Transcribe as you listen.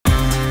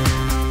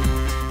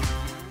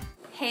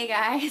Hey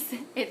guys,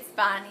 it's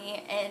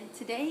Bonnie, and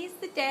today's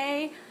the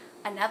day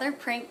another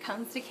prank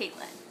comes to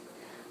Caitlin.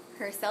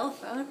 Her cell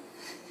phone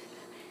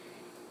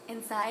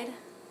inside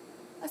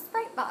a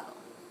Sprite bottle.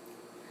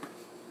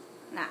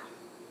 Now,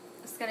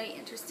 it's gonna be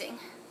interesting.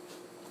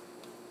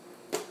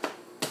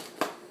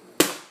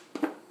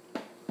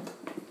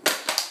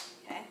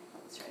 Okay,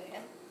 let's try it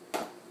again.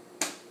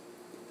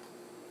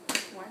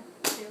 1,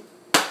 2.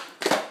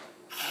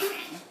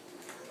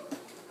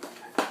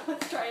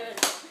 Let's try it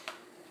again.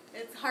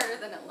 It's harder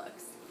than it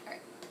looks. All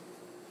right.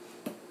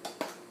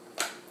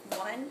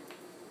 1,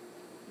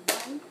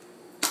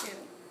 2.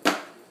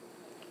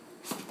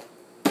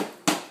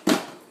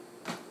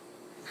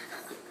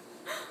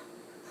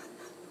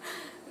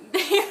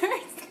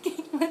 There's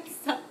Caitlin's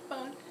cell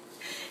phone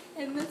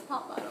in this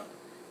pop bottle.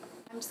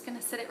 I'm just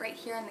gonna set it right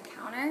here on the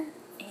counter,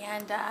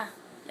 and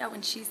yeah,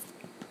 when she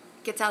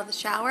gets out of the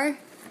shower,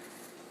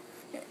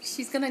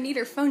 she's gonna need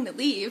her phone to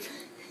leave.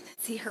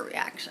 See her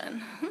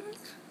reaction.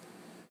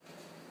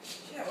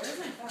 Yeah, where's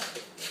my phone?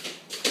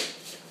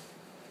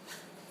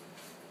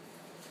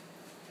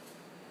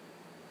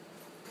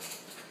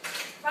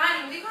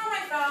 Bonnie, will you call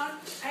my phone?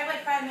 I have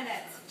like 5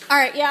 minutes. All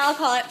right, yeah, I'll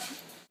call it.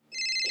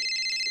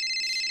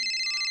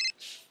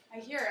 I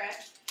hear it.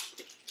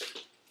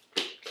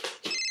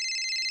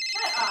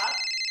 Shut up.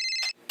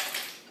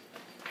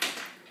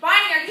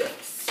 Bonnie, are you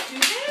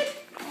stupid?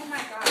 Oh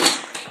my god.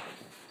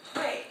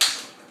 Wait.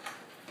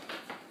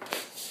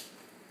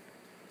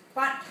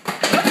 Bonnie,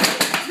 what are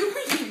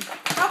you doing?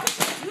 How could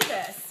you do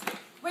this?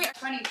 Wait,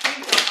 funny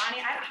thing though,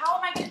 Bonnie.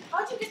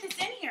 How'd you get this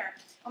in here?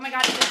 Oh my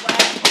god, is it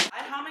wet?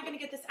 How am I gonna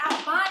get this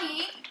out?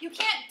 Bonnie, you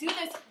can't do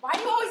this. Why do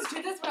you always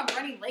do this when I'm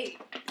running late?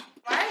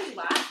 Why are you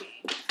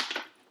laughing?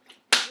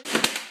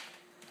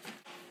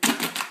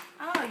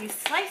 Oh, you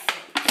sliced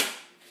it.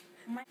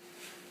 Oh my.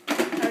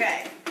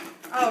 Okay.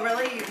 Oh,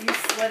 really? You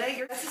split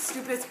it? That's the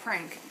stupidest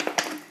prank.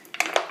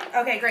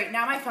 Okay, great.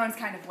 Now my phone's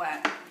kind of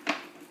wet.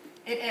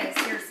 It is,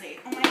 seriously.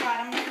 Oh my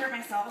god, I'm gonna hurt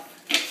myself.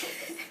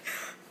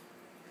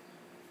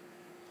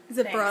 Is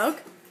it Thanks.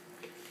 broke?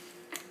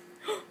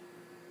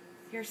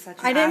 You're such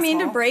an I didn't mean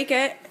to asshole. break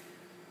it.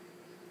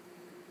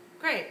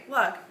 Great,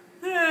 look.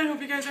 I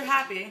hope you guys are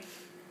happy.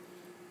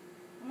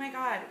 Oh my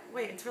god.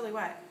 Wait, it's really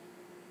wet.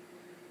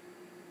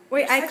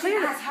 Wait, You're such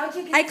an ass. How'd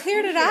you get I this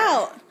cleared in it here?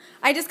 out.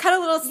 I just cut a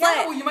little slit.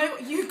 No,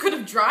 you could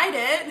have dried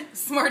it,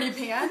 smarty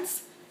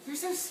pants. You're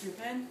so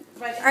stupid.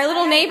 Our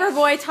little neighbor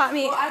boy taught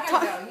me. Well, I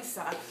gotta go. You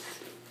suck.